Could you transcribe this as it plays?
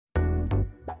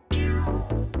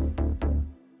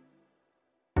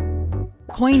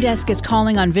CoinDesk is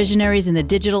calling on visionaries in the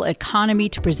digital economy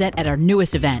to present at our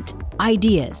newest event,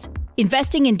 Ideas,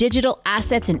 Investing in Digital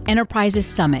Assets and Enterprises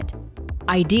Summit.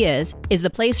 Ideas is the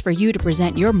place for you to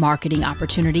present your marketing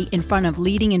opportunity in front of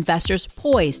leading investors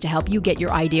poised to help you get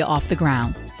your idea off the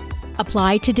ground.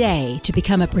 Apply today to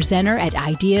become a presenter at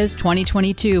Ideas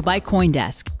 2022 by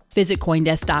CoinDesk. Visit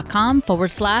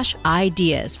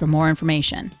coindesk.com/ideas for more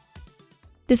information.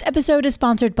 This episode is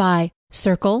sponsored by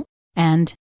Circle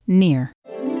and Near.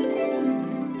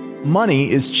 Money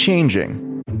is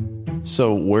changing.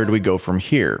 So where do we go from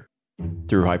here?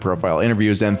 Through high-profile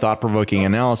interviews and thought-provoking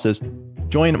analysis,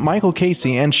 join Michael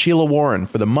Casey and Sheila Warren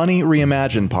for the Money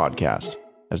Reimagined podcast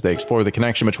as they explore the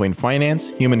connection between finance,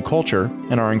 human culture,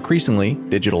 and our increasingly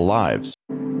digital lives.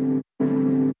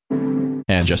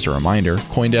 And just a reminder,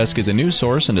 CoinDesk is a news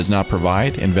source and does not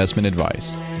provide investment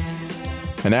advice.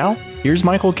 And now, here's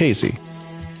Michael Casey.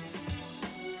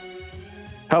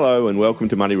 Hello and welcome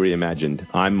to Money Reimagined.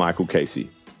 I'm Michael Casey.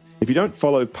 If you don't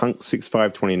follow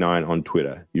Punk6529 on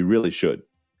Twitter, you really should.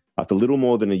 After little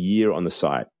more than a year on the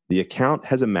site, the account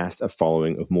has amassed a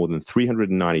following of more than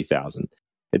 390,000.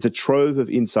 It's a trove of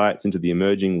insights into the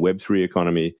emerging Web3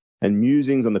 economy and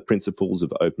musings on the principles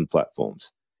of open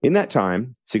platforms. In that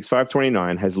time,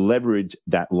 6529 has leveraged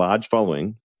that large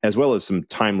following, as well as some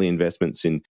timely investments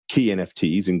in key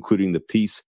NFTs, including the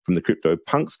piece from the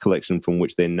CryptoPunks collection from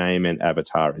which their name and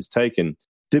avatar is taken,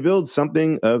 to build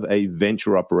something of a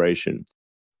venture operation.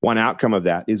 One outcome of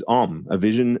that is Om, a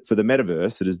vision for the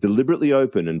metaverse that is deliberately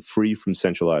open and free from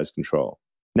centralized control.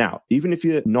 Now, even if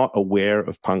you're not aware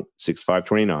of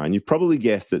Punk6529, you've probably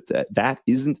guessed that that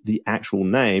isn't the actual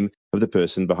name of the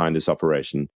person behind this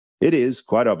operation. It is,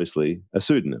 quite obviously, a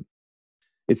pseudonym.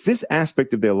 It's this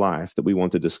aspect of their life that we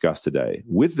want to discuss today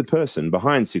with the person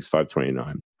behind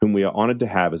 6529, whom we are honored to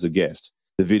have as a guest.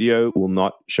 The video will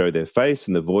not show their face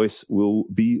and the voice will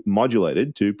be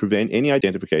modulated to prevent any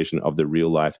identification of the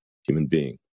real-life human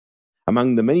being.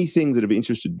 Among the many things that have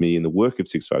interested me in the work of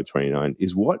 6529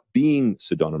 is what being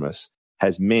pseudonymous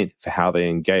has meant for how they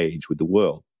engage with the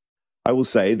world. I will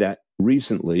say that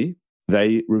recently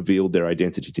they revealed their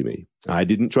identity to me. I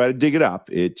didn't try to dig it up.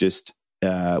 It just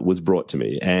was brought to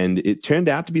me. And it turned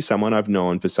out to be someone I've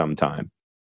known for some time.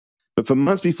 But for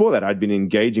months before that, I'd been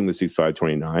engaging with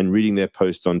 6529, reading their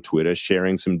posts on Twitter,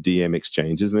 sharing some DM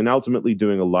exchanges, and then ultimately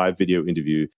doing a live video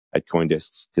interview at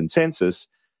CoinDesk's Consensus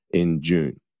in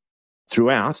June.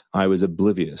 Throughout, I was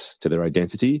oblivious to their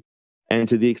identity. And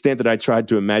to the extent that I tried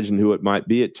to imagine who it might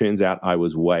be, it turns out I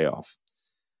was way off.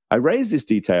 I raise this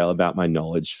detail about my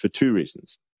knowledge for two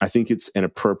reasons. I think it's an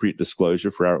appropriate disclosure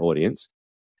for our audience,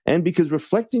 and because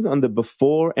reflecting on the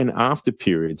before and after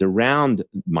periods around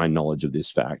my knowledge of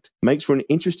this fact makes for an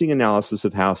interesting analysis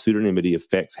of how pseudonymity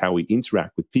affects how we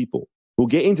interact with people. We'll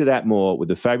get into that more with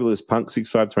the fabulous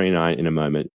Punk6529 in a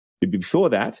moment. But before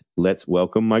that, let's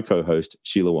welcome my co-host,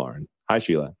 Sheila Warren. Hi,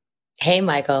 Sheila. Hey,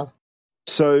 Michael.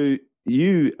 So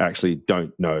you actually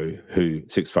don't know who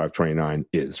 6529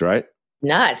 is, right?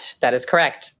 Not. That is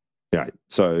correct. Right.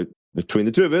 So between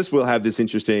the two of us, we'll have this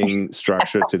interesting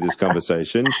structure to this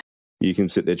conversation. You can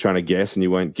sit there trying to guess and you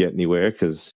won't get anywhere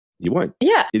because you won't.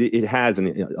 Yeah. It has,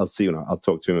 and I'll see when I'll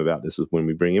talk to him about this when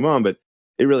we bring him on, but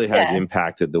it really has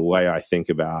impacted the way I think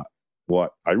about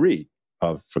what I read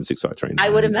from 6529. I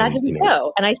would imagine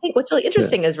so. And I think what's really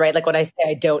interesting is, right, like when I say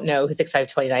I don't know who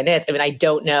 6529 is, I mean, I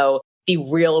don't know the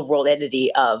real world entity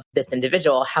of this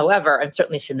individual. However, I'm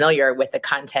certainly familiar with the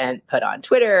content put on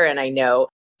Twitter, and I know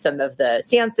some of the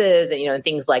stances and, and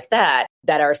things like that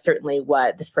are certainly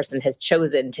what this person has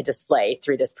chosen to display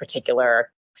through this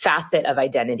particular facet of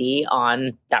identity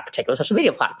on that particular social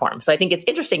media platform. So I think it's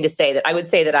interesting to say that I would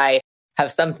say that I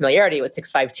have some familiarity with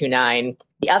 6529,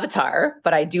 the avatar,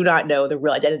 but I do not know the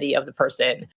real identity of the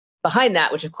person behind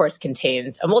that, which of course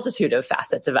contains a multitude of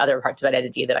facets of other parts of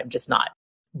identity that I'm just not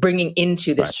bringing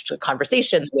into this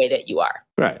conversation the way that you are.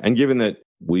 Right. And given that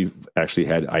we've actually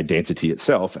had identity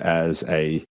itself as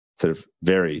a sort of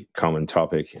very common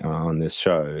topic on this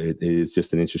show, it is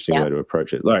just an interesting way to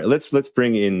approach it. All right, let's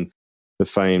bring in the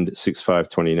famed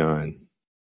 6529.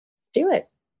 Do it.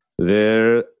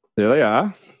 There they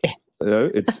are.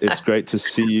 It's great to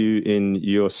see you in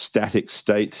your static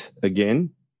state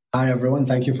again. Hi, everyone.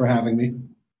 Thank you for having me.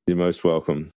 You're most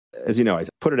welcome. As you know, I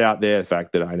put it out there, the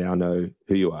fact that I now know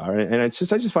who you are. And I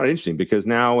just find it interesting because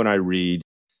now when I read,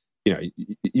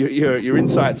 your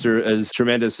insights are as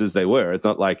tremendous as they were. It's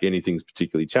not like anything's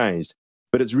particularly changed,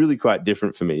 but it's really quite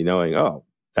different for me knowing, oh,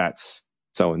 that's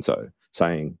so-and-so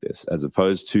saying this, as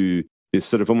opposed to this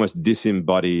sort of almost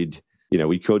disembodied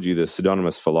we called you the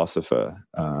pseudonymous philosopher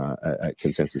at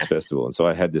Consensus Festival. And so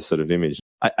I had this sort of image.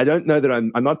 I don't know that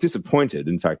I'm not disappointed.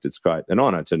 In fact, it's quite an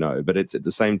honor to know, but it's at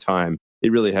the same time,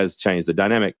 it really has changed the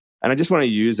dynamic. And I just want to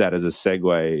use that as a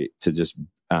segue to just,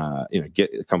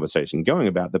 get the conversation going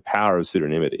about the power of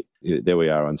pseudonymity. There we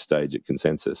are on stage at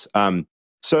Consensus.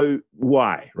 So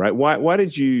why, right? Why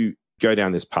did you go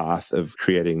down this path of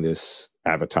creating this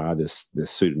avatar, this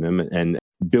pseudonym, and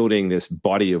building this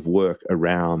body of work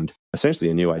around essentially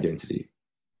a new identity?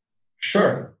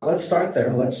 Sure. Let's start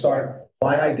there. Let's start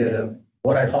why I did it,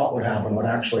 what I thought would happen, what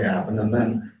actually happened, and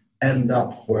then end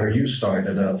up where you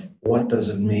started of what does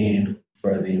it mean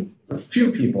for the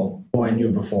few people who I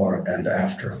knew before and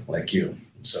after, like you.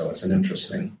 So it's an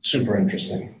interesting, super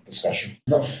interesting discussion.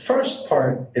 The first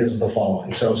part is the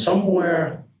following. So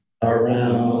somewhere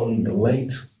around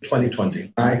late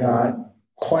 2020, I got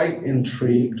quite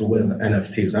intrigued with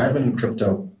NFTs. Now, I've been in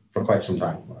crypto for quite some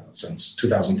time, since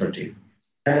 2013.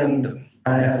 And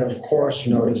I had, of course,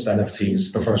 noticed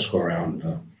NFTs the first go-around,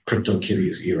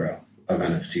 CryptoKitties era of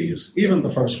NFTs, even the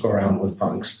first go-around with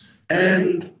punks.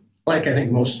 And like I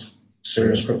think most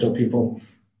serious crypto people,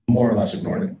 more or less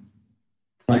ignored it.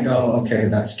 Like, oh, okay,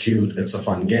 that's cute. It's a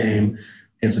fun game.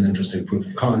 It's an interesting proof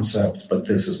of concept, but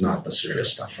this is not the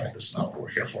serious stuff, right? This is not what we're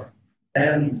here for.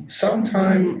 And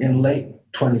sometime in late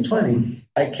 2020,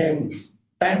 I came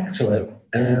back to it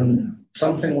and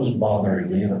something was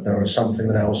bothering me, that there was something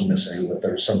that I was missing, that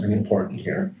there was something important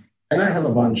here. And I have a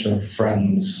bunch of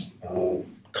friends,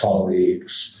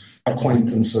 colleagues,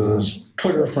 acquaintances,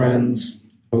 Twitter friends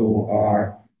who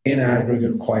are in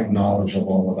aggregate quite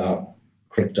knowledgeable about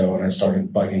crypto. And I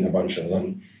started bugging a bunch of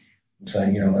them and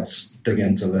saying, let's dig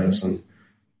into this. And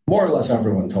more or less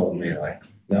everyone told me, like,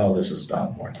 no, this is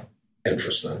dumb. We're not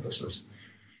interested.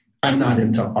 I'm not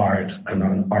into art. I'm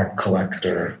not an art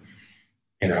collector.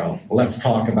 Let's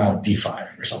talk about DeFi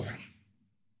or something.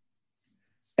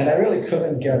 And I really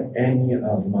couldn't get any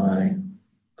of my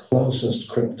closest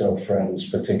crypto friends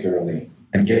particularly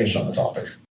engaged on the topic.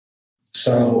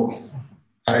 So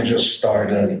I just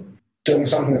started doing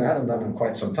something that I hadn't done in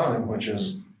quite some time, which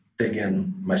is dig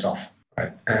in myself,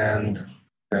 right? And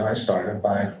I started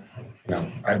by,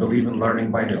 I believe in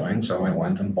learning by doing, so I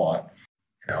went and bought,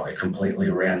 a completely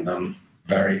random,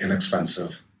 very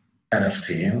inexpensive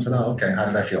NFT and said, oh, okay, how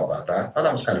did I feel about that? Oh,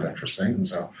 that was kind of interesting. And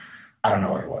so I don't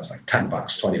know what it was, like $10,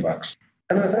 $20.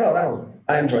 And then I said,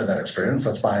 I enjoyed that experience.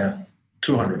 Let's buy a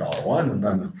 $200 one and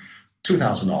then a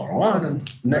 $2,000 one.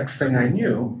 And next thing I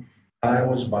knew, I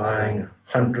was buying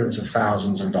hundreds of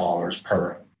thousands of dollars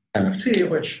per NFT,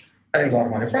 which I think is a lot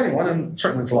of money for anyone, and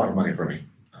certainly it's a lot of money for me.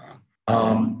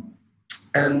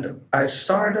 And I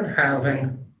started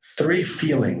having three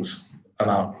feelings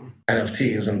about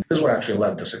NFTs, and this is what actually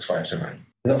led to 6529.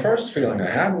 The first feeling I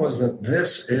had was that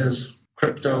this is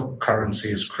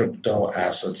cryptocurrencies, crypto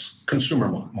assets, consumer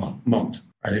moment.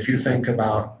 Right? If you think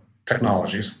about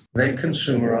technologies, they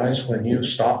consumerize when you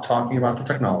stop talking about the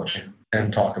technology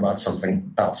and talk about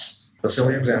something else. The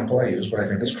silly example I use, but I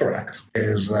think is correct,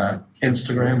 is that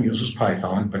Instagram uses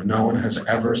Python, but no one has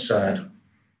ever said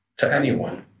to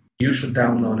anyone, you should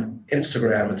download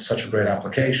Instagram. It's such a great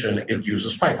application. It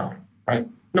uses Python, right?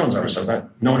 No one's ever said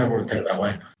that. No one ever would think that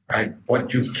way, right?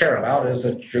 What you care about is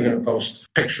that you're going to post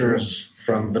pictures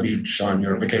from the beach on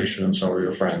your vacation and so are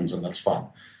your friends, and that's fun.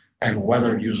 And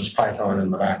whether it uses Python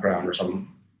in the background or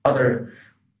some other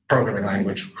programming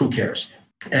language, who cares?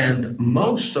 And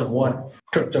most of what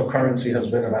cryptocurrency has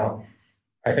been about,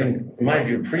 I think, in my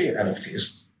view,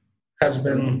 pre-NFTs, has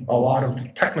been a lot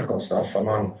of technical stuff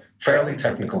among fairly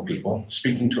technical people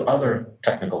speaking to other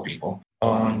technical people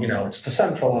on, it's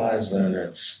decentralized and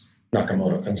it's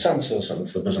Nakamoto consensus and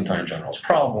it's the Byzantine general's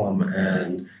problem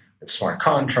and it's smart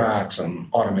contracts and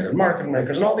automated market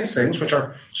makers and all these things, which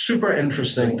are super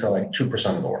interesting to like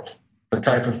 2% of the world. The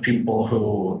type of people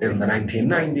who in the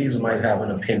 1990s might have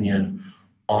an opinion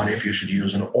on if you should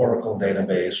use an Oracle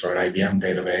database or an IBM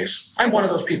database. I'm one of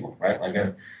those people, right? Like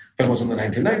if it was in the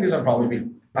 1990s,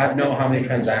 I'd know how many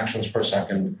transactions per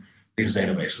second these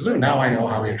databases do. Now I know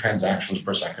how many transactions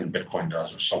per second Bitcoin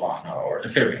does or Solana or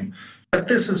Ethereum. But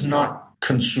this is not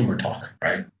consumer talk,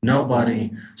 right?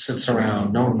 Nobody sits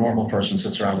around, no normal person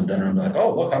sits around at dinner and be like,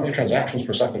 oh, look how many transactions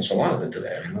per second Solana did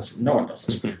today. I mean, no one does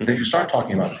this. But if you start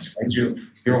talking about these things,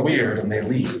 you're weird and they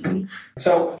leave. And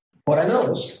so what I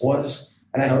noticed was,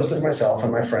 and I noticed it myself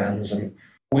and my friends, and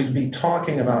we'd be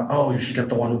talking about, oh, you should get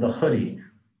the one with the hoodie,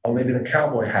 or maybe the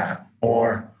cowboy hat,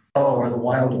 or, oh, are the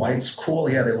wild whites cool?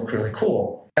 Yeah, they look really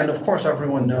cool. And of course,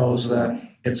 everyone knows that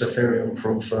it's Ethereum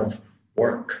proof of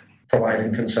work.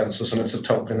 providing consensus, and it's a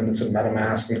token, and it's in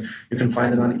MetaMask, and you can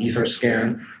find it on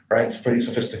Etherscan, right? It's a pretty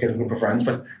sophisticated group of friends,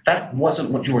 but that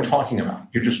wasn't what you were talking about.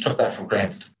 You just took that for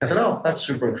granted. I said, oh, that's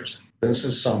super interesting. This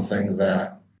is something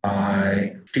that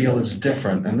I feel is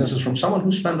different, and this is from someone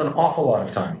who spent an awful lot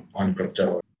of time on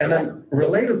crypto. And then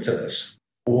related to this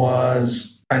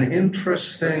was an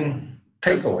interesting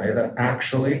takeaway that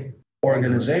actually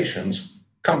organizations,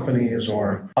 companies,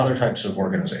 or other types of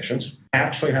organizations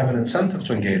actually have an incentive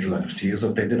to engage with NFTs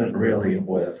that they didn't really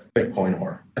with Bitcoin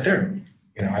or Ethereum.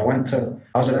 I was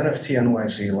at NFT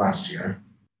NYC last year,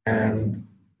 and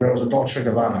there was a Dolce &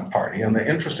 Gabbana party. And the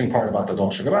interesting part about the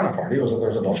Dolce & Gabbana party was that there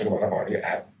was a Dolce & Gabbana party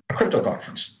at a crypto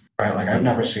conference, right? Like, I've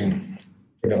never seen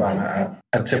Gabbana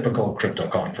at a typical crypto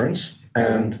conference.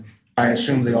 And I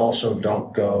assume they also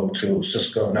don't go to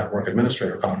Cisco Network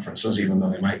Administrator conferences, even though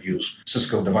they might use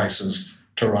Cisco devices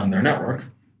to run their network,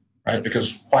 right?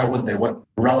 Because why would they? What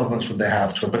relevance would they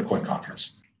have to a Bitcoin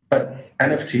conference? But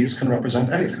NFTs can represent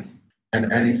anything,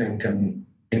 and anything can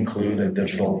include a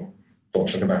digital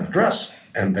Dolce & Gabbana dress,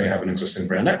 and they have an existing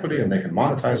brand equity, and they can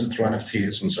monetize it through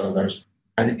NFTs. And so there's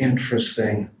an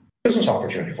interesting business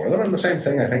opportunity for them. And the same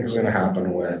thing, I think, is going to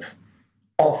happen with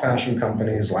all fashion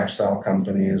companies, lifestyle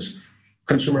companies.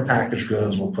 Consumer packaged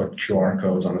goods will put QR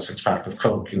codes on a 6-pack of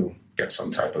Coke. You get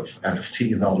some type of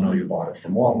NFT. They'll know you bought it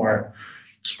from Walmart.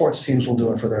 Sports teams will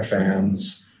do it for their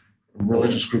fans.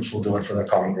 Religious groups will do it for their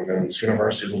congregants.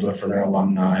 Universities will do it for their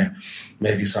alumni.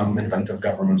 Maybe some inventive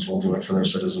governments will do it for their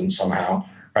citizens somehow,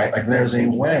 right? Like, there's a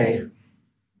way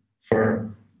for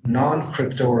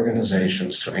non-crypto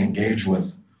organizations to engage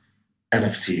with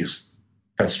NFTs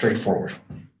that's straightforward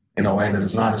in a way that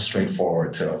is not as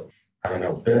straightforward to,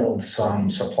 build some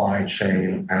supply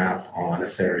chain app on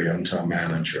Ethereum to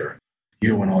manage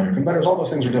you and all your competitors. All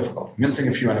those things are difficult. Minting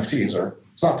a few NFTs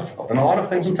it's not difficult. And a lot of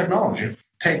things in technology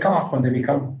take off when they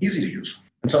become easy to use.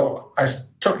 And so I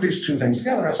took these two things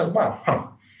together and I said,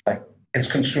 wow, like,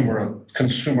 it's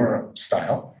consumer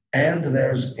style, and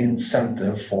there's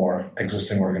incentive for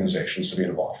existing organizations to be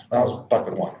involved. That was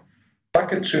bucket one.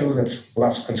 Bucket two, that's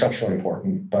less conceptually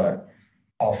important, but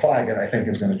I'll flag it, I think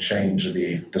is going to change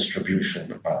the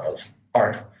distribution of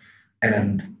art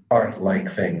and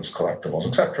art-like things, collectibles,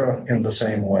 etc., in the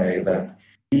same way that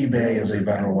eBay is a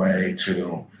better way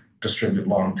to distribute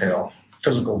long-tail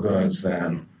physical goods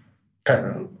than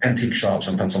antique shops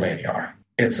in Pennsylvania are.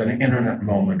 It's an internet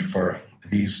moment for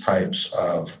these types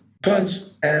of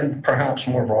goods, and perhaps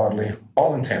more broadly,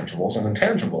 all intangibles. And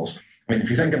intangibles, if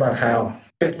you think about how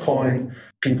Bitcoin,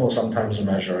 people sometimes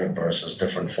measure it versus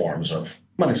different forms of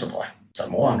money supply. It's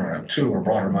M1 or M2 or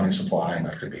broader money supply, and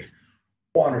that could be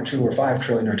 1 or 2 or 5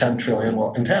 trillion or 10 trillion.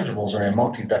 Well, intangibles are a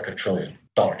multi-decade trillion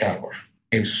dollar category,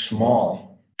 a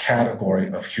small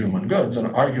category of human goods, and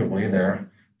arguably they're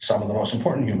some of the most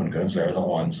important human goods. They're the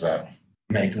ones that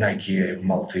make Nike a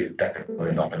multi-decade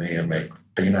billion company and make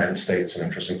the United States an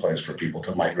interesting place for people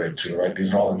to migrate to, right?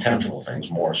 These are all intangible things,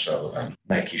 more so than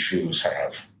Nike shoes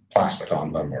have plastic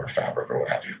on them or fabric or what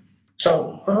have you.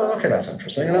 So, okay, that's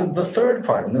interesting. And then the third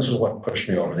part, and this is what pushed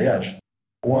me over the edge,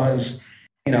 was,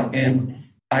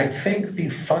 I think the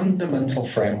fundamental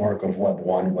framework of Web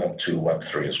 1, Web 2, Web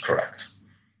 3 is correct.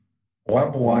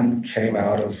 Web 1 came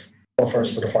out of,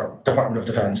 first the Department of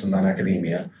Defense and then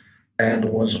academia, and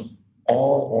was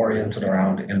all oriented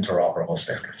around interoperable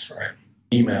standards, right?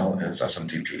 Email is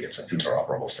SMTP, it's an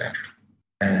interoperable standard.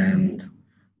 And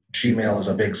Gmail is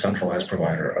a big centralized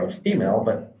provider of email,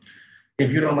 but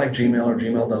if you don't like Gmail or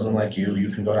Gmail doesn't like you, you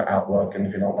can go to Outlook, and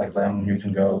if you don't like them, you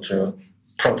can go to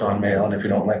Proton Mail, and if you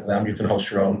don't like them, you can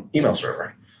host your own email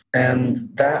server.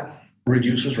 And that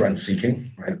reduces rent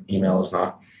seeking, right? Email is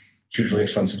not hugely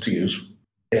expensive to use.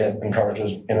 It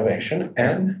encourages innovation,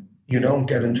 and you don't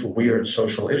get into weird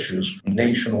social issues,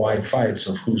 nationwide fights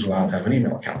of who's allowed to have an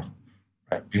email account.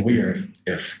 Right? It'd be weird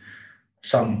if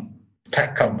some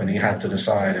tech company had to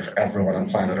decide if everyone on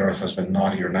planet Earth has been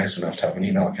naughty or nice enough to have an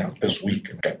email account this week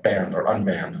and get banned or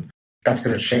unbanned. And that's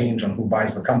going to change on who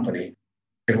buys the company.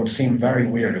 It would seem very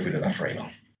weird if we did that for email.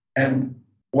 And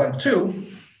Web 2,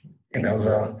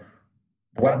 the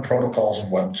web protocols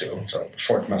of Web 2, so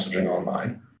short messaging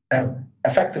online,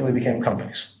 effectively became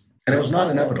companies. And it was not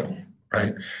inevitable,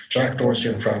 right? Jack Dorsey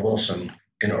and Fred Wilson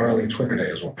in early Twitter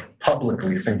days were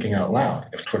publicly thinking out loud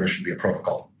if Twitter should be a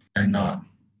protocol and not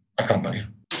a company.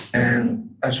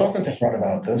 And I've spoken to Fred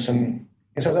about this, and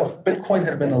he says, if Bitcoin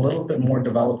had been a little bit more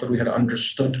developed, that we had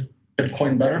understood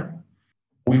Bitcoin better,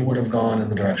 we would have gone in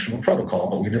the direction of protocol,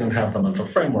 but we didn't have the mental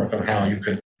framework on how you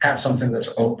could have something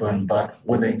that's open, but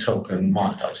with a token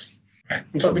monetized. Right?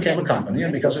 And so it became a company,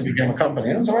 and because it became a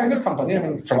company, and it's a very good company,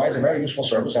 it provides a very useful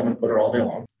service, I haven't put it all day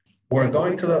long. we're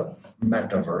going to the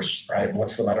metaverse, right?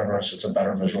 What's the metaverse? It's a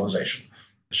better visualization.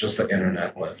 It's just the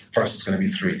internet with, first it's going to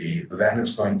be 3D, then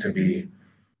it's going to be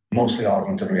mostly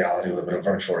augmented reality with a bit of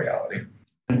virtual reality.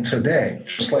 And today,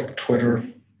 just like Twitter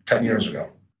 10 years ago,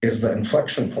 is the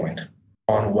inflection point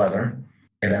on whether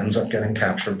it ends up getting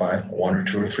captured by 1 or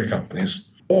 2 or 3 companies,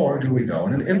 or do we go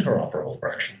in an interoperable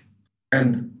direction?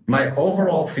 And my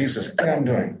overall thesis, that I'm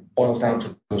doing, boils down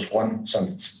to this one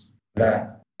sentence,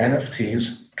 that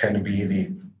NFTs can be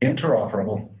the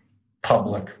interoperable,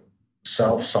 public,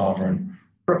 self-sovereign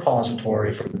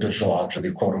repository for the digital object,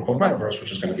 the quote-unquote metaverse,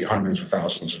 which is going to be hundreds of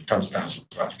thousands or tens of thousands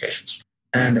of applications.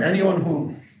 And anyone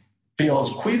who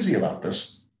feels queasy about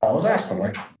this, I always ask them,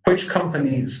 like, which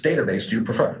company's database do you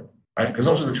prefer? Right? Because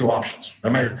those are the 2 options.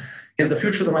 In the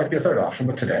future, there might be a third option,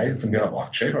 but today it can be on a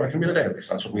blockchain or it can be in a database.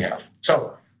 That's what we have.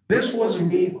 So this was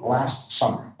me last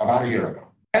summer, about a year ago.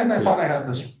 And I thought I had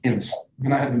this insight.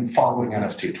 And I had been following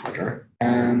NFT Twitter.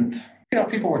 And,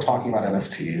 people were talking about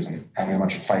NFTs and having a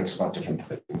bunch of fights about different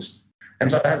things.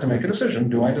 And so I had to make a decision.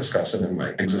 Do I discuss it in my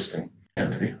existing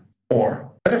entity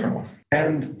or a different one?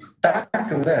 And back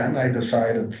then, I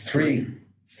decided 3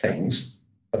 things.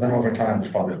 But then over time,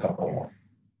 there's probably a couple more.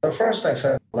 The first, I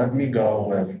said, let me go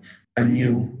with a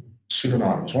new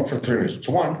pseudonymous one for 3 reasons.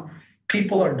 1,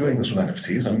 people are doing this with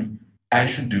NFTs, and I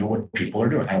should do what people are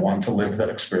doing. I want to live that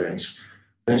experience.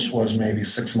 This was maybe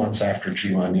 6 months after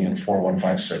G-Money and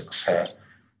 4156 had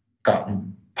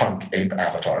gotten punk ape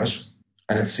avatars,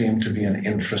 and it seemed to be an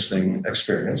interesting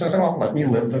experience. I said, well, let me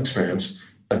live the experience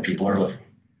that people are living.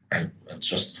 Right? It's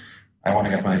just, I want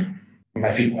to get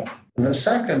my feet wet. And the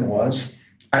second was,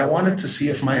 I wanted to see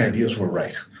if my ideas were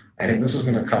right. I think this is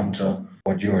going to come to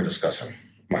what you were discussing,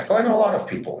 Michael. I know a lot of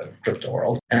people in crypto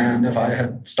world, and if I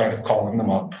had started calling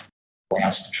them up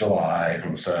last July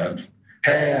and said,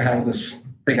 hey, I have this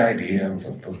big idea of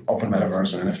open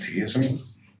metaverse and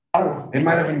NFTs, I don't know, it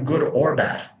might have been good or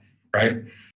bad, right?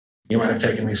 You might have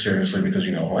taken me seriously because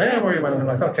you know who I am, or you might have been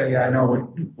like, okay, yeah, I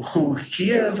know who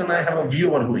he is, and I have a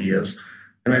view on who he is,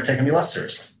 and might have taken me less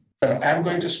seriously. So I'm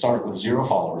going to start with 0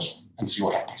 followers and see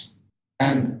what happens.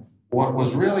 And what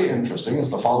was really interesting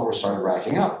is the followers started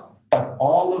racking up, but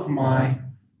all of my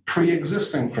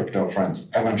pre-existing crypto friends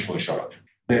eventually showed up.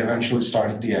 They eventually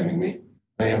started DMing me.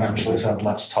 They eventually said,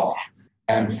 let's talk.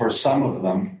 And for some of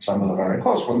them, some of the very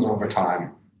close ones over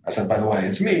time, I said, by the way,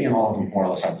 it's me, and all of them more or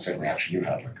less had the same reaction you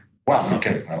had. Like, wow, no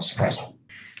kidding, I was surprised.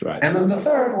 Right. And then the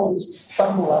third was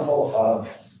some level of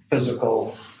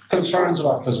physical concerns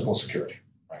about physical security.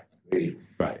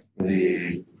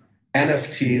 The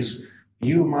NFTs,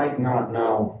 you might not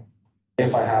know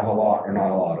if I have a lot or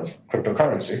not a lot of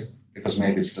cryptocurrency, because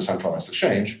maybe it's a decentralized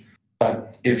exchange.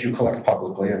 But if you collect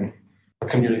publicly, and the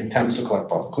community tends to collect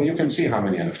publicly, you can see how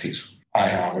many NFTs I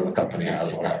have or the company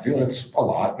has, what have you. And it's a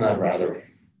lot, and I'd rather,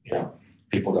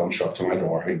 people don't show up to my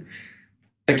door. I mean,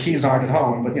 the keys aren't at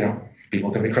home, but, people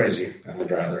can be crazy, and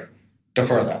I'd rather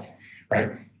defer that,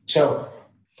 right? So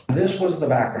this was the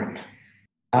background.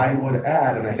 I would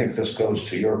add, and I think this goes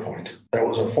to your point, there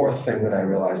was a 4th thing that I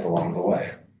realized along the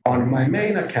way. On my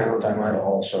main account, I might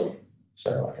also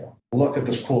say, like, look at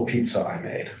this cool pizza I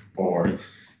made, or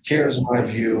here's my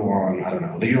view on, I don't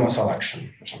know, the US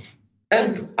election or something.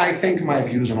 And I think my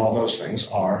views on all those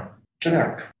things are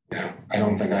generic. I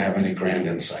don't think I have any grand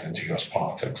insight into US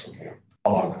politics that a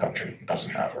lot of the country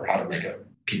doesn't have, or how to make a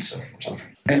pizza or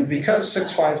something. And because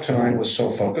 6529 was so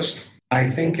focused, I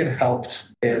think it helped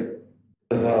the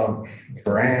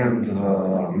brand,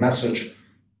 the message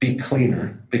be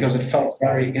cleaner, because it felt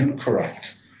very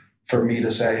incorrect for me to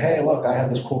say, hey, look, I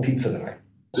had this cool pizza tonight.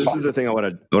 This is the thing I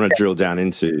want to drill down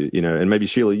into, and maybe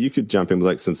Sheila, you could jump in with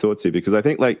like some thoughts here, because I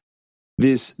think like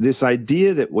this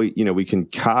idea that we can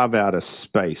carve out a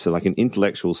space, so like an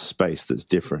intellectual space that's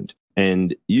different,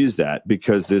 and use that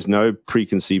because there's no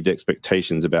preconceived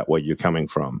expectations about where you're coming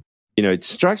from. It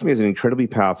strikes me as an incredibly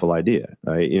powerful idea,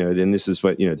 right? Then this is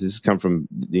what, this has come from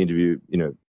the interview,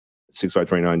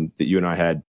 6529 that you and I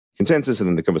had consensus, and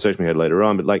then the conversation we had later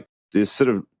on. But like this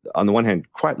sort of, on the one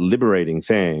hand, quite liberating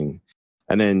thing.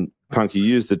 And then Punk, you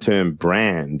used the term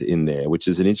brand in there, which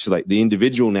is an interesting, like the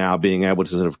individual now being able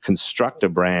to sort of construct a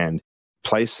brand,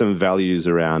 place some values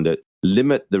around it,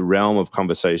 limit the realm of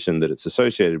conversation that it's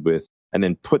associated with, and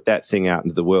then put that thing out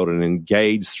into the world and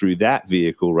engage through that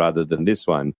vehicle rather than this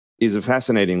one, is a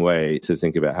fascinating way to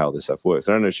think about how this stuff works.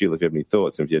 I don't know, Sheila, if you have any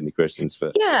thoughts and if you had any questions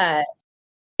for... Yeah.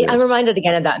 I'm reminded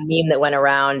again of that meme that went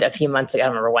around a few months ago. I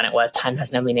don't remember when it was. Time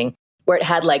has no meaning. Where it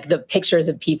had like the pictures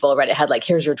of people, right? It had like,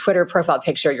 here's your Twitter profile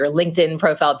picture, your LinkedIn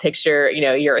profile picture,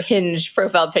 your Hinge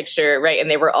profile picture, right? And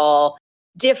they were all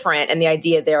different. And the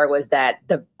idea there was that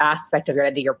the aspect of your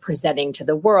identity you're presenting to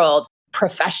the world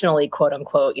professionally, quote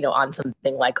unquote, on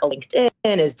something like a LinkedIn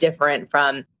is different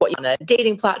from what you on a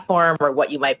dating platform or what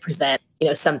you might present,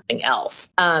 something else.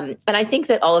 And I think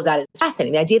that all of that is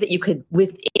fascinating. The idea that you could,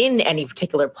 within any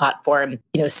particular platform,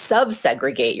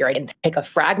 sub-segregate your identity, pick a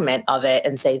fragment of it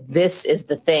and say, this is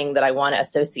the thing that I want to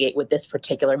associate with this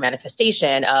particular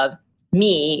manifestation of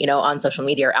me, on social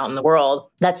media or out in the world.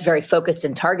 That's very focused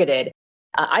and targeted.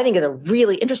 I think is a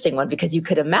really interesting one, because you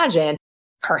could imagine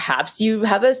perhaps you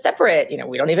have a separate,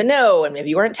 we don't even know, and maybe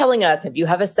you weren't telling us, maybe you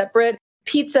have a separate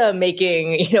pizza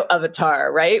making,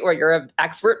 avatar, right? Where you're an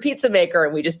expert pizza maker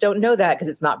and we just don't know that because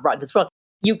it's not brought into this world.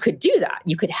 You could do that.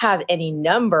 You could have any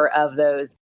number of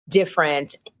those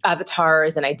different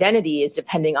avatars and identities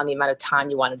depending on the amount of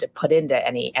time you wanted to put into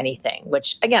anything,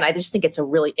 which again, I just think it's a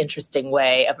really interesting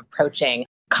way of approaching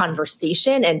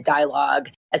conversation and dialogue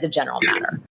as a general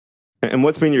matter. And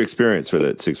what's been your experience with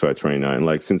it, 6529?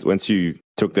 Like, since once you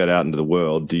took that out into the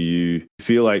world, do you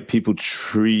feel like people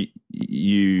treat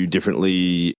you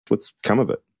differently? What's come of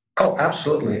it? Oh,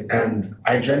 absolutely. And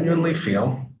I genuinely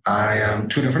feel I am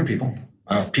two different people.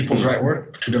 If people's the right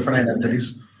word, two different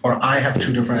identities. Or I have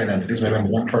two different identities. Maybe I'm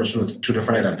one person with two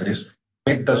different identities.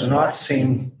 It does not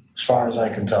seem, as far as I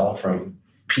can tell from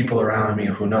people around me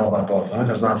who know about both of them, it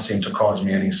does not seem to cause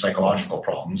me any psychological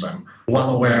problems. I'm well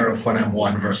aware of when I'm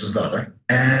one versus the other.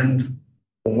 And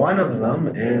one of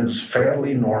them is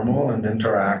fairly normal and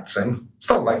interacts and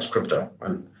still likes crypto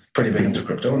and pretty big into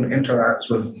crypto and interacts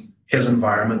with his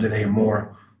environment in a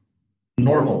more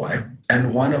normal way.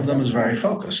 And one of them is very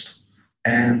focused.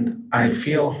 And I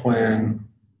feel when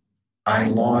I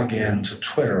log into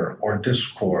Twitter or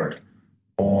Discord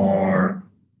or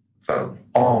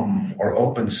or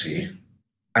OpenSea,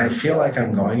 I feel like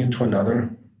I'm going into another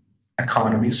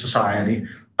economy, society,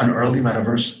 an early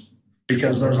metaverse,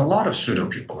 because there's a lot of pseudo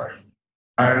people there.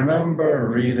 I remember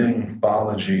reading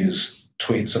Balaji's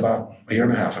tweets about a year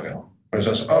and a half ago, where he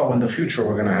says, in the future,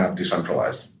 we're going to have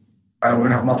decentralized. We're going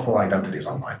to have multiple identities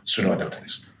online, pseudo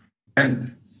identities.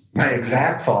 And my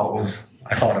exact thought was,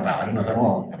 I thought about it, and I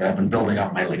thought, I've been building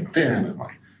up my LinkedIn and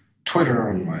my Twitter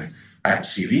and my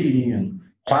CV, and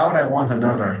why would I want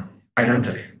another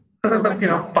identity? But,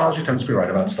 Balaji tends to be right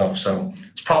about stuff, so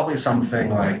it's probably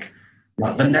something like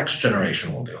what the next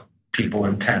generation will do, people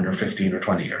in 10 or 15 or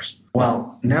 20 years.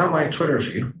 Well, now my Twitter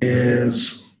feed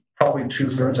is probably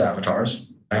 2/3 avatars,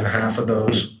 and half of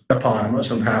those eponymous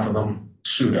and half of them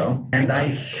pseudo, and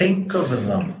I think of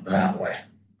them that way.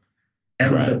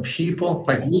 And the people,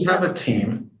 we have a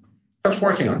team that's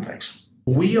working on things.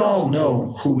 We all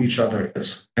know who each other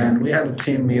is. And we had a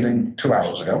team meeting 2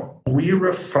 hours ago. We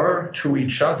refer to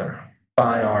each other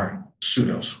by our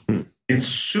pseudos. It's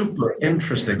super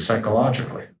interesting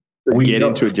psychologically. We get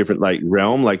into a different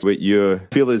realm, you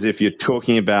feel as if you're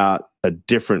talking about a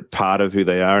different part of who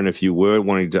they are. And if you were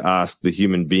wanting to ask the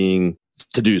human being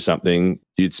to do something,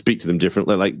 you'd speak to them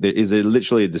differently. Is there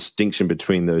literally a distinction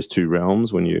between those two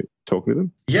realms when you're talking to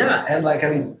them? Yeah. And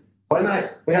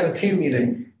we had a team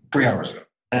meeting 3 hours ago,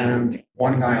 and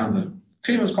one guy on the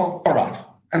team is called Bharat,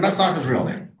 and that's not his real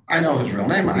name. I know his real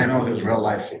name. I know his real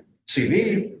life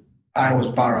CV. I was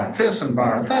Bharat this and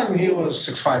Bharat that, and he was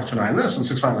 6529 this and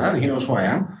 6529, and he knows who I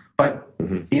am. But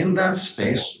in that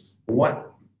space,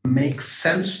 what makes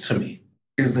sense to me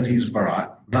is that he's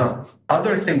Bharat. The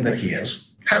other thing that he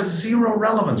is has zero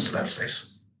relevance to that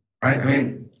space,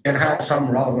 right? It had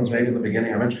some relevance maybe in the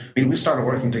beginning of it. We started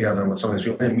working together with some of these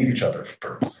people. They didn't meet each other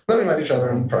first. Then we met each other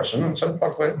in person and said,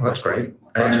 well, that's great.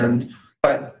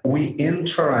 But we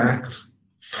interact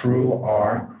through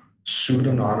our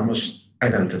pseudonymous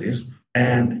identities.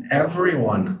 And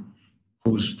everyone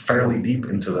who's fairly deep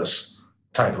into this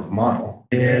type of model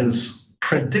is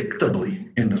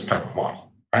predictably in this type of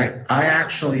model, right? I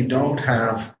actually don't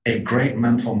have a great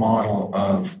mental model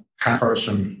of how a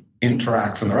person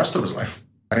interacts in the rest of his life.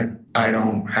 Right? I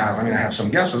have some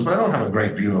guesses, but I don't have a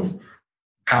great view of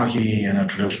how he in a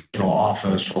traditional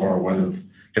office or with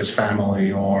his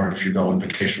family, or if you go on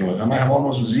vacation with him. I have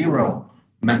almost zero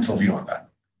mental view on that.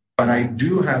 But I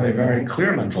do have a very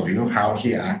clear mental view of how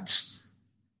he acts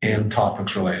in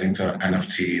topics relating to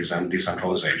NFTs and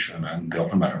decentralization and the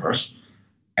open metaverse.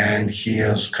 And he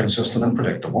is consistent and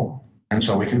predictable. And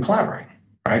so we can collaborate,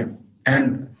 right?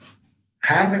 And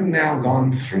having now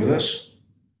gone through this,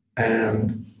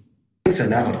 and it's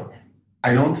inevitable.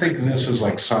 I don't think this is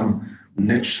some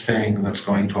niche thing that's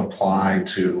going to apply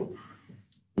to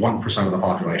 1% of the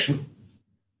population.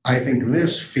 I think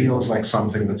this feels like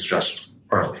something that's just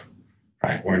early,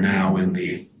 right? We're now in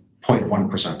the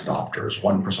 0.1% adopters,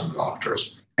 1%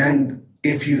 adopters. And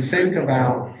if you think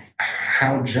about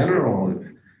how general,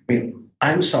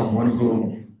 I'm someone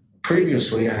who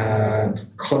previously had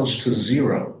close to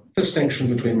zero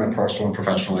distinction between my personal and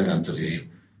professional identity.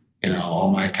 All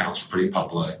my accounts were pretty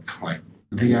public. Like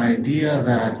the idea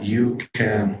that you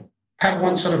can have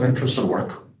one set of interests at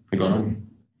work, you go to a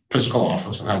physical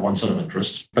office and have one set of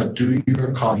interests, but do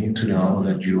your colleagues need to know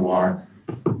that you are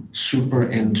super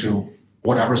into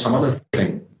whatever some other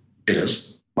thing it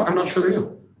is? Well, I'm not sure they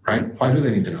do, right? Why do they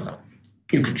need to know that?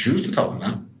 You could choose to tell them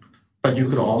that, but you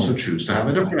could also choose to have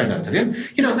a different identity. And,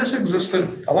 this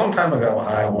existed a long time ago.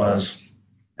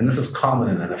 And this is common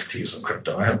in NFTs and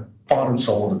crypto, I had bought and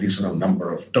sold a decent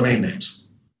number of domain names.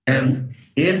 And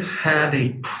it had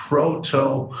a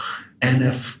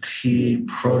proto-NFT,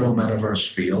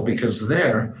 proto-metaverse feel, because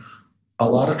there, a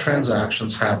lot of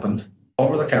transactions happened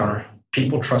over the counter,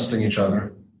 people trusting each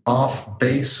other, off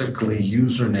basically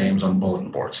usernames on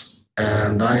bulletin boards.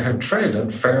 And I had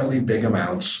traded fairly big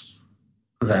amounts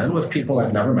then with people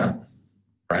I've never met,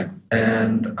 right?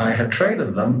 And I had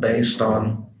traded them based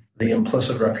on the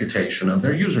implicit reputation of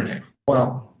their username.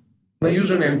 Well, the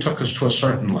username took us to a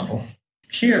certain level.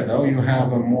 Here, though, you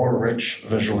have a more rich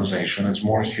visualization. It's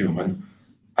more human.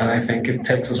 And I think it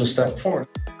takes us a step forward.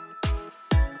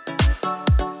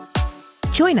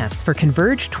 Join us for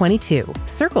Converge 22,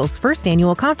 Circle's first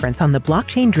annual conference on the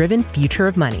blockchain-driven future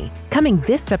of money, coming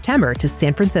this September to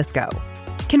San Francisco.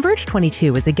 Converge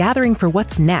 22 is a gathering for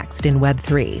what's next in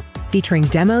Web3, featuring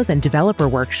demos and developer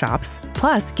workshops,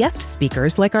 plus guest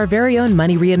speakers like our very own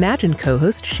Money Reimagined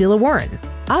co-host Sheila Warren,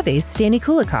 Aave's Stani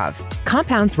Kulikov,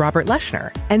 Compound's Robert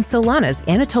Leshner, and Solana's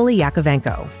Anatoly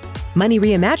Yakovenko. Money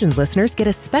Reimagined listeners get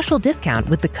a special discount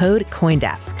with the code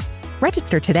COINDESK.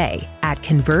 Register today at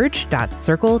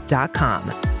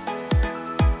converge.circle.com.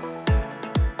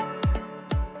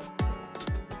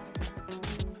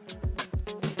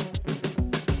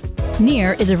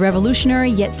 Near is a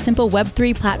revolutionary yet simple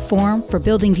Web3 platform for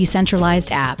building decentralized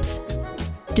apps.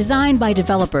 Designed by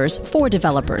developers for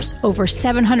developers, over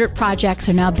 700 projects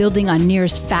are now building on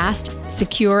Near's fast,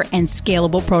 secure, and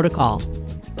scalable protocol.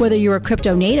 Whether you're a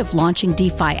crypto native launching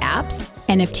DeFi apps,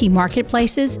 NFT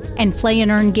marketplaces, and play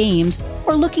and earn games,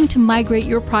 or looking to migrate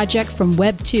your project from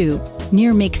Web 2,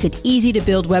 Near makes it easy to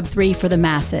build Web3 for the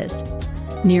masses.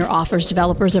 Near offers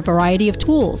developers a variety of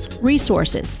tools,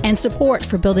 resources, and support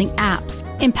for building apps,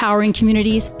 empowering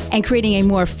communities, and creating a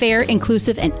more fair,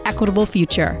 inclusive, and equitable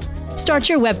future. Start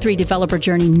your Web3 developer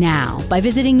journey now by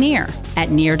visiting Near at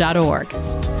near.org.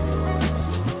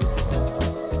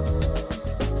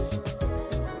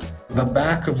 The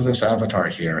back of this avatar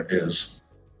here is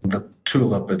the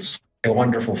tulip. It's a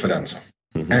wonderful Fidenza.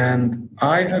 Mm-hmm. And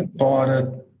I had bought it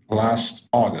last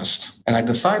August, and I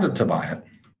decided to buy it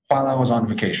while I was on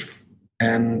vacation.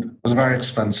 And it was a very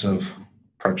expensive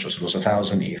purchase. It was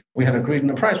 1,000 ETH. We had agreed on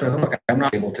the price. But I thought, look, I'm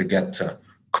not able to get to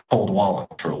Cold Wallet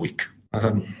for a week. I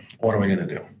said, what are we going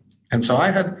to do? And so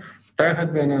there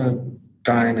had been a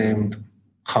guy named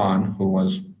Khan, who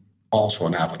was also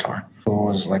an avatar, who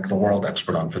was like the world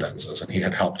expert on Fidenzas, and he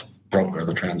had helped broker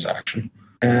the transaction.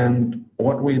 And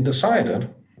what we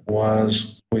decided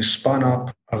was we spun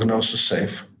up a Gnosis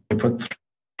safe. We put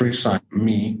three signs,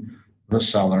 me, the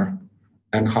seller,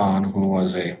 and Han, who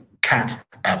was a cat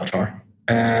avatar.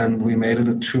 And we made it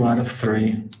a 2 out of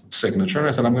 3 signature.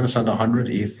 I said, I'm going to send 100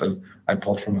 ETH. I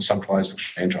pulled from a centralized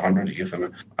exchange 100 ETH,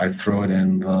 and I threw it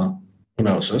in the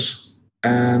Gnosis.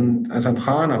 And I said,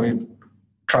 Han, I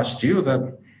trust you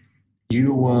that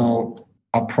you will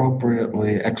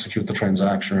appropriately execute the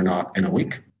transaction or not in a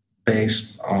week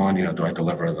based on, do I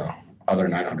deliver the other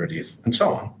 900 ETH and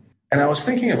so on. And I was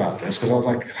thinking about this because I was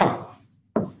like, I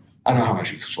don't know how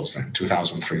much ETH was then,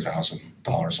 $2,000,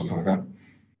 $3,000, something like that.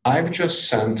 I've just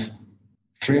sent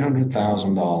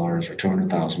 $300,000 or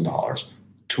 $200,000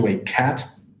 to a cat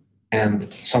and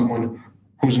someone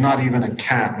who's not even a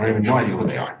cat. I have no idea who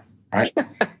they are, right?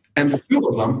 And the two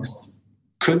of them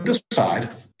could decide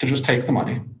to just take the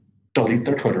money, delete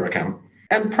their Twitter account,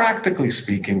 and practically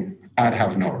speaking, I'd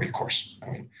have no recourse.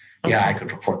 I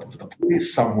could report them to the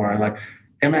police somewhere. Like,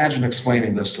 imagine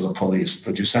explaining this to the police,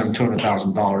 that you send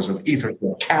 $200,000 of Ether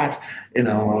to a cat,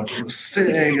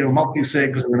 multi-sig,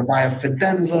 because we're going to buy a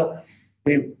Fidenza.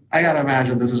 I got to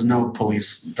imagine this is no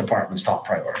police department's top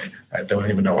priority. I don't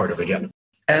even know where to begin.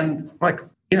 And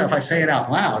if I say it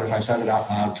out loud, if I said it out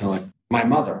loud to my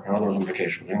mother, my mother was on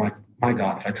vacation, I'm like, my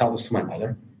God, if I tell this to my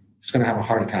mother, she's going to have a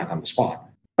heart attack on the spot.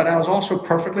 But I was also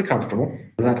perfectly comfortable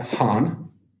that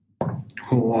Han,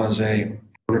 who was a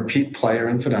repeat player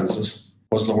in Fidenzas,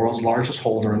 was the world's largest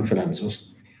holder in Fidenzas,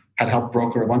 had helped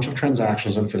broker a bunch of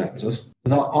transactions and finances,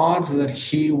 the odds that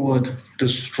he would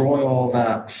destroy all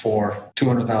that for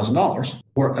 $200,000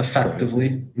 were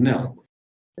effectively nil.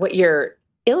 What you're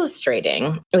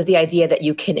illustrating was the idea that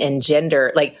you can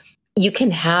engender, like you can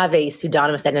have a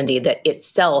pseudonymous identity that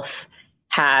itself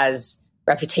has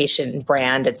reputation,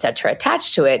 brand, et cetera,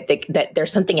 attached to it, that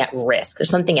there's something at risk. There's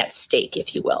something at stake,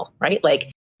 if you will, right?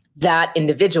 Like that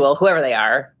individual, whoever they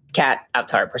are, cat,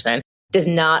 avatar, person, does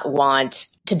not want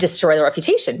to destroy their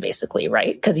reputation, basically,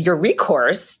 right? Because your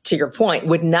recourse, to your point,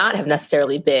 would not have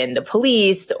necessarily been the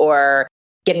police or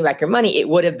getting back your money. It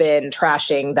would have been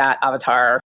trashing that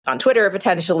avatar on Twitter,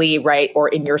 potentially, right? Or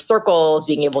in your circles,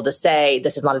 being able to say,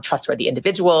 this is not a trustworthy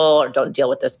individual, or don't deal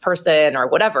with this person, or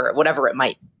whatever it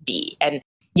might be. And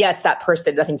yes, that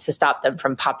person, nothing's to stop them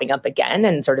from popping up again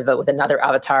and sort of with another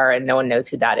avatar, and no one knows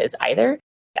who that is either.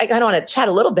 I kind of want to chat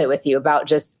a little bit with you about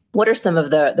just what are some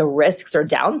of the risks or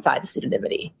downsides of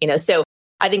pseudonymity? So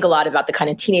I think a lot about the kind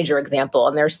of teenager example,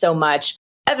 and there's so much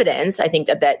evidence, I think,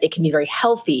 that it can be very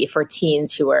healthy for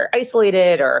teens who are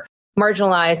isolated or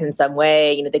marginalized in some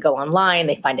way. They go online,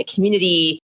 they find a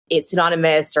community, it's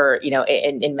pseudonymous, or,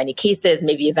 in many cases,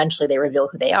 maybe eventually they reveal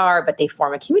who they are, but they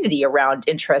form a community around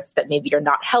interests that maybe are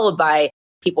not held by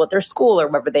people at their school or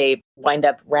wherever they wind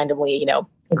up randomly,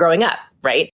 growing up,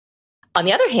 right? On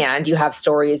the other hand, you have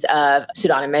stories of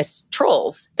pseudonymous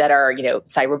trolls that are,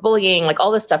 cyberbullying, like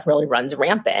all this stuff really runs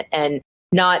rampant, and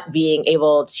not being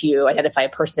able to identify a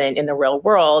person in the real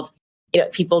world.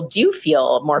 People do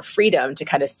feel more freedom to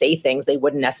kind of say things they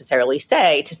wouldn't necessarily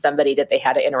say to somebody that they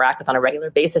had to interact with on a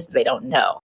regular basis that they don't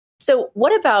know. So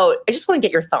what about, I just want to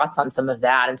get your thoughts on some of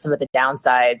that and some of the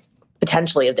downsides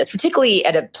potentially of this, particularly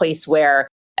at a place where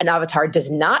an avatar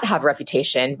does not have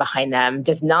reputation behind them,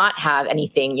 does not have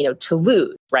anything, to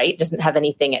lose, right? Doesn't have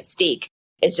anything at stake.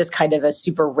 It's just kind of a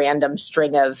super random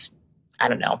string of, I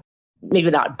don't know,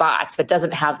 maybe not bots, but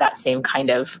doesn't have that same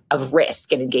kind of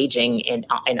risk in engaging in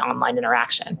online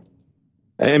interaction.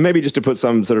 And maybe just to put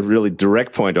some sort of really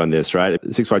direct point on this, right?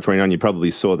 6529, you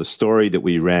probably saw the story that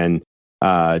we ran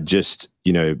just,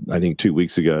 I think 2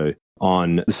 weeks ago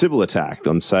on the Sybil attack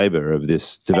on Sabre of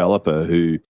this developer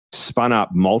who spun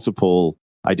up multiple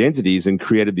identities and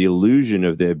created the illusion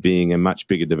of there being a much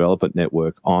bigger developer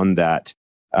network on that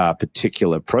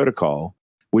particular protocol,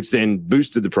 which then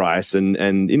boosted the price and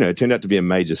it turned out to be a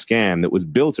major scam that was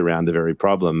built around the very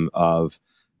problem of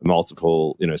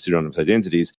multiple, pseudonymous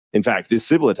identities. In fact, this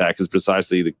Sybil attack is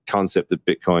precisely the concept that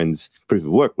Bitcoin's proof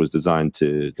of work was designed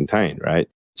to contain, right?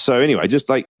 So anyway, just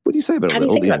like, what do you say about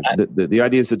all the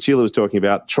ideas that Sheila was talking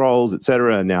about, trolls, et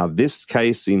cetera? Now, this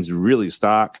case seems really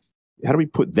stark. How do we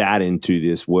put that into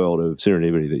this world of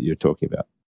pseudonymity that you're talking about?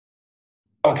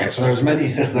 Okay, so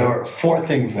there are 4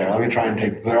 things there. Let me try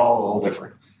and they're all a little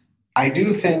different. I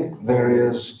do think there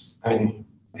is,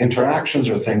 interactions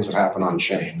or things that happen on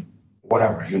chain,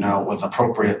 whatever, with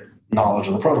appropriate knowledge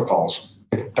of the protocols,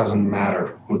 it doesn't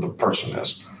matter who the person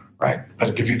is, right?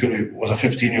 But if you was a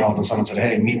 15-year-old and someone said,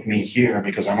 hey, meet me here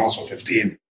because I'm also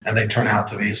 15, and they turn out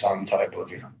to be some type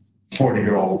of,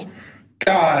 40-year-old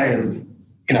guy, and,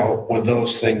 would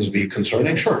those things be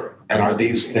concerning? Sure. And are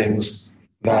these things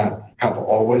that have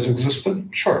always existed?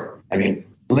 Sure.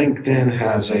 LinkedIn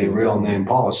has a real name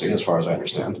policy, as far as I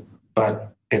understand,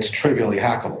 but it's trivially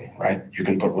hackable, right? You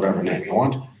can put whatever name you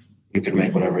want, you can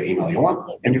make whatever email you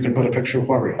want, and you can put a picture of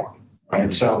whoever you want,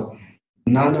 right? So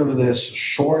none of this,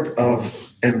 short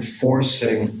of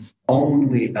enforcing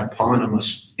only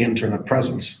eponymous internet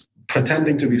presence,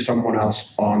 pretending to be someone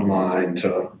else online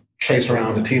to chase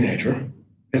around a teenager,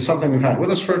 is something we've had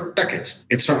with us for decades.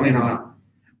 It's certainly not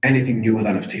anything new with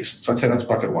NFTs. So I'd say that's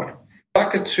bucket 1.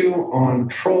 Bucket 2 on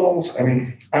trolls.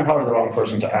 I'm probably the wrong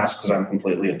person to ask because I'm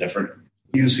completely indifferent.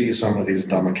 You see some of these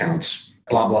dumb accounts,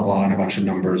 blah, blah, blah, and a bunch of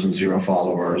numbers and 0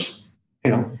 followers,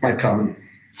 might come and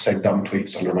say dumb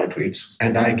tweets under my tweets.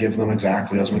 And I give them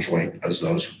exactly as much weight as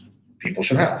those people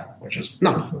should have, which is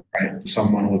none, right?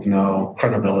 Someone with no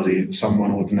credibility,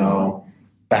 someone with no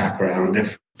background.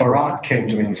 If Bharat came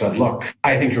to me and said, look,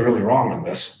 I think you're really wrong on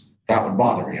this, that would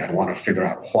bother me. I'd want to figure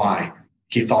out why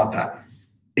he thought that.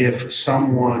 If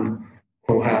someone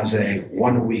who has a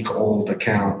 1-week-old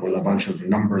account with a bunch of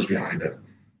numbers behind it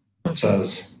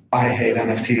says, I hate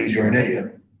NFTs, you're an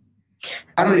idiot,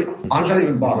 I don't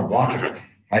even bother blocking them.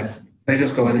 They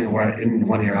just go anywhere in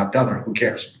one ear out the other. Who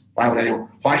cares?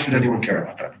 Why should anyone care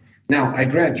about that? Now, I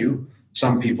grant you,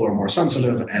 some people are more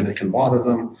sensitive and it can bother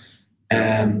them.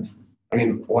 And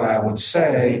what I would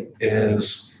say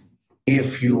is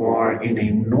if you are in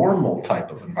a normal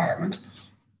type of environment,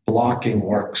 blocking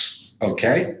works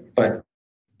okay, but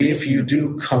if you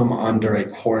do come under a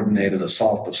coordinated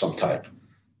assault of some type,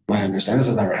 my understanding, this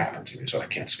has never happened to me, so I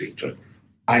can't speak to it.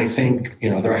 I think,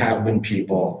 there have been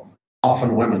people,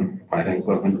 often women, I think,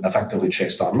 who have been effectively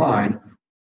chased online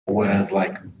with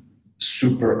like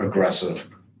super aggressive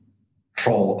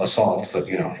troll assaults that,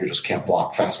 you just can't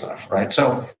block fast enough, right?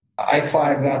 So I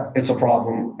flag that it's a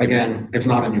problem. Again, it's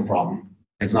not a new problem.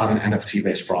 It's not an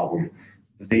NFT-based problem.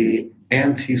 The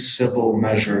anti-Sybil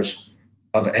measures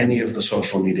of any of the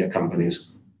social media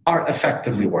companies are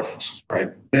effectively worthless, right?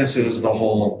 This is the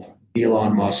whole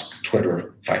Elon Musk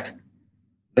Twitter fight.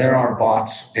 There are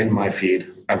bots in my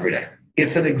feed every day.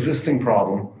 It's an existing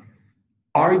problem.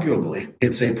 Arguably,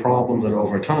 it's a problem that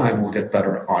over time will get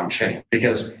better on chain,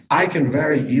 because I can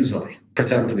very easily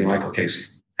pretend to be Michael Casey.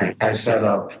 I set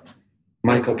up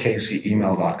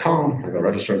michaelcaseyemail.com. I go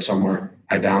register it somewhere.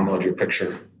 I download your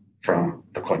picture from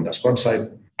the CoinDesk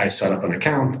website. I set up an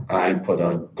account. I put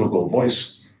a Google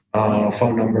Voice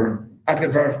phone number. I'd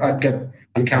get an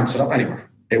account set up anywhere.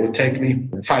 It would take me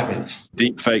 5 minutes.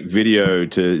 Deep fake video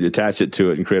to attach it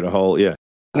to it and create a whole, yeah.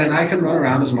 Then I can run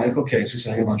around as Michael Casey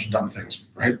saying a bunch of dumb things,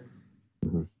 right?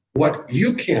 Mm-hmm. What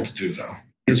you can't do, though,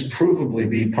 is provably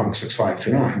be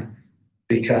Punk6529,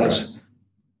 because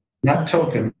that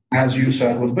token, as you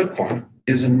said with Bitcoin,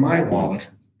 is in my wallet,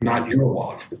 not your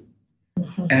wallet.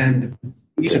 Mm-hmm. And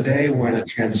today we're in a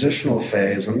transitional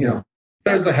phase, and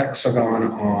there's the hexagon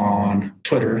on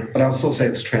Twitter, but I'll still say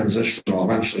it's transitional.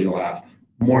 Eventually you'll have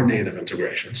more native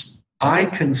integrations. I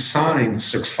can sign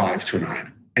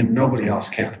 6529 and nobody else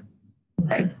can,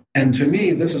 right? And to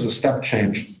me, this is a step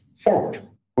change forward,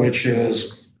 which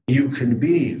is you can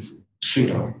be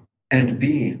pseudo and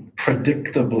be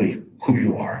predictably who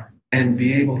you are and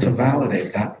be able to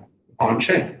validate that on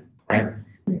chain, right?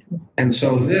 And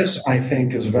so this, I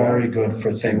think, is very good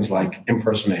for things like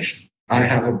impersonation. I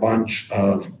have a bunch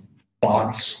of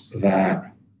bots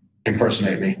that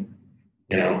impersonate me.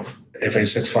 If a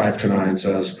 6529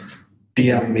 says,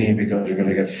 DM me because you're going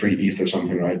to get free ETH or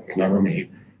something, right? It's never me,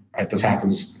 right? This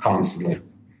happens constantly.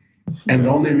 And the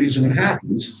only reason it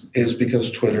happens is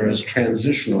because Twitter is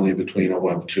transitionally between a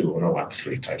Web 2 and a Web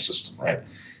 3 type system, right?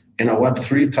 In a Web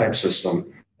 3 type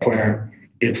system where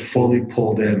it fully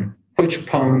pulled in which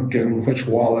punk and which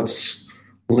wallets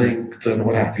linked and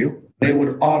what have you, they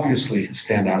would obviously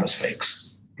stand out as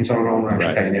fakes. And so no one would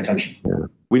actually pay any attention. Yeah.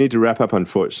 We need to wrap up,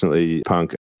 unfortunately,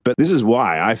 Punk. But this is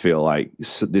why I feel like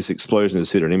this explosion of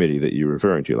pseudonymity that you're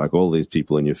referring to, like all these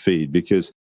people in your feed,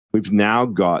 because we've now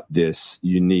got this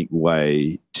unique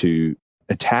way to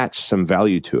attach some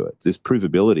value to it, this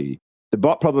provability. The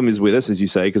bot problem is with us, as you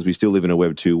say, because we still live in a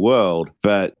Web 2 world,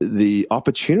 but the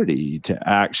opportunity to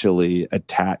actually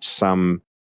attach some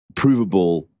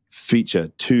provable feature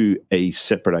to a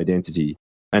separate identity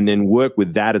and then work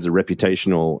with that as a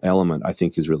reputational element, I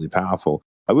think is really powerful.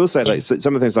 I will say that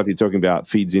some of the things like you're talking about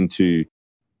feeds into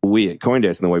we at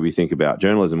CoinDesk and the way we think about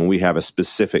journalism, and we have a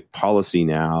specific policy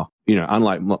now,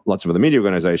 unlike lots of other media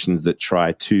organizations that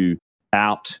try to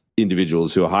out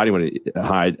individuals who are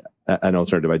hide an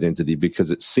alternative identity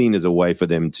because it's seen as a way for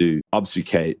them to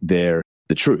obfuscate the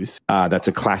truth. That's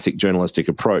a classic journalistic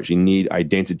approach. You need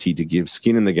identity to give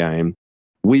skin in the game.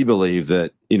 We believe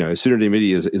that,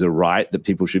 pseudonymity is a right that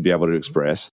people should be able to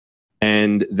express.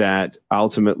 And that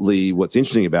ultimately what's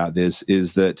interesting about this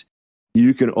is that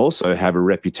you can also have a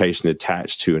reputation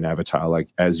attached to an avatar, like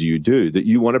as you do, that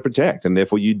you want to protect. And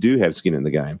therefore you do have skin in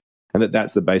the game. And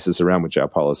that's the basis around which our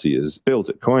policy is built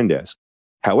at CoinDesk.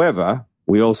 However,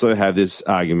 we also have this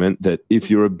argument that if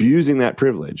you're abusing that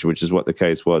privilege, which is what the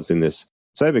case was in this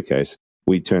Saber case,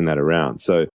 we turn that around.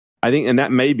 So I think, and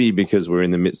that may be because we're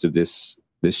in the midst of this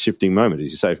shifting moment,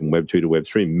 as you say, from Web 2 to Web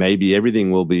 3, maybe everything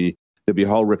there'll be a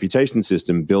whole reputation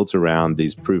system built around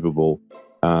these provable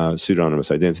pseudonymous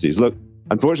identities. Look,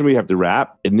 unfortunately, we have to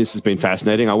wrap, and this has been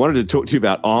fascinating. I wanted to talk to you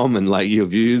about Om and like your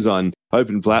views on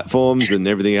open platforms and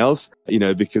everything else,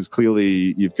 because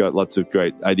clearly you've got lots of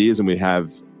great ideas, and we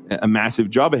have a massive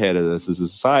job ahead of us as a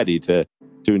society to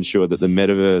ensure that the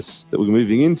metaverse that we're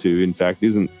moving into, in fact,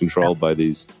 isn't controlled by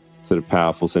these sort of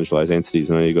powerful centralized entities.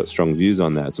 And I know you've got strong views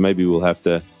on that. So maybe we'll have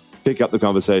to pick up the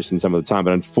conversation some of the time,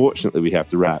 but unfortunately we have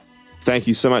to wrap. Thank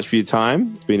you so much for your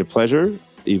time. It's been a pleasure,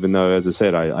 even though, as I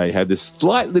said, I had this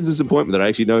slight disappointment that I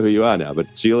actually know who you are now.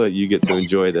 But Sheila, you get to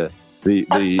enjoy the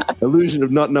illusion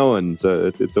of not knowing. So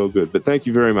it's all good. But thank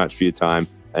you very much for your time.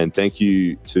 And thank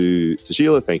you to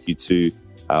Sheila. Thank you to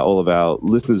all of our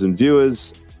listeners and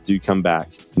viewers. Do come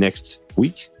back next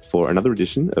week for another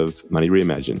edition of Money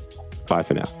Reimagined. Bye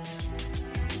for now.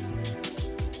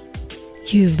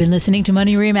 You've been listening to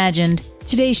Money Reimagined.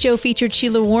 Today's show featured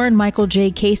Sheila Warren, Michael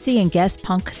J. Casey, and guest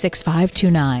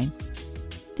Punk6529.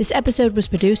 This episode was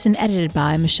produced and edited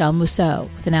by Michelle Mousseau,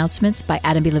 with announcements by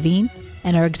Adam B. Levine,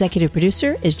 and our executive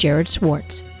producer is Jared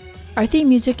Swartz. Our theme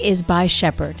music is by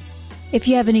Shepard. If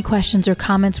you have any questions or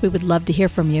comments, we would love to hear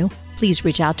from you. Please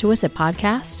reach out to us at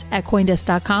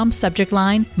podcast@coindesk.com, subject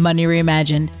line Money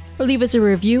Reimagined, or leave us a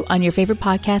review on your favorite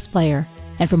podcast player.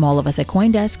 And from all of us at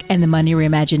CoinDesk and the Money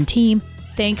Reimagined team,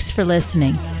 thanks for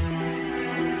listening.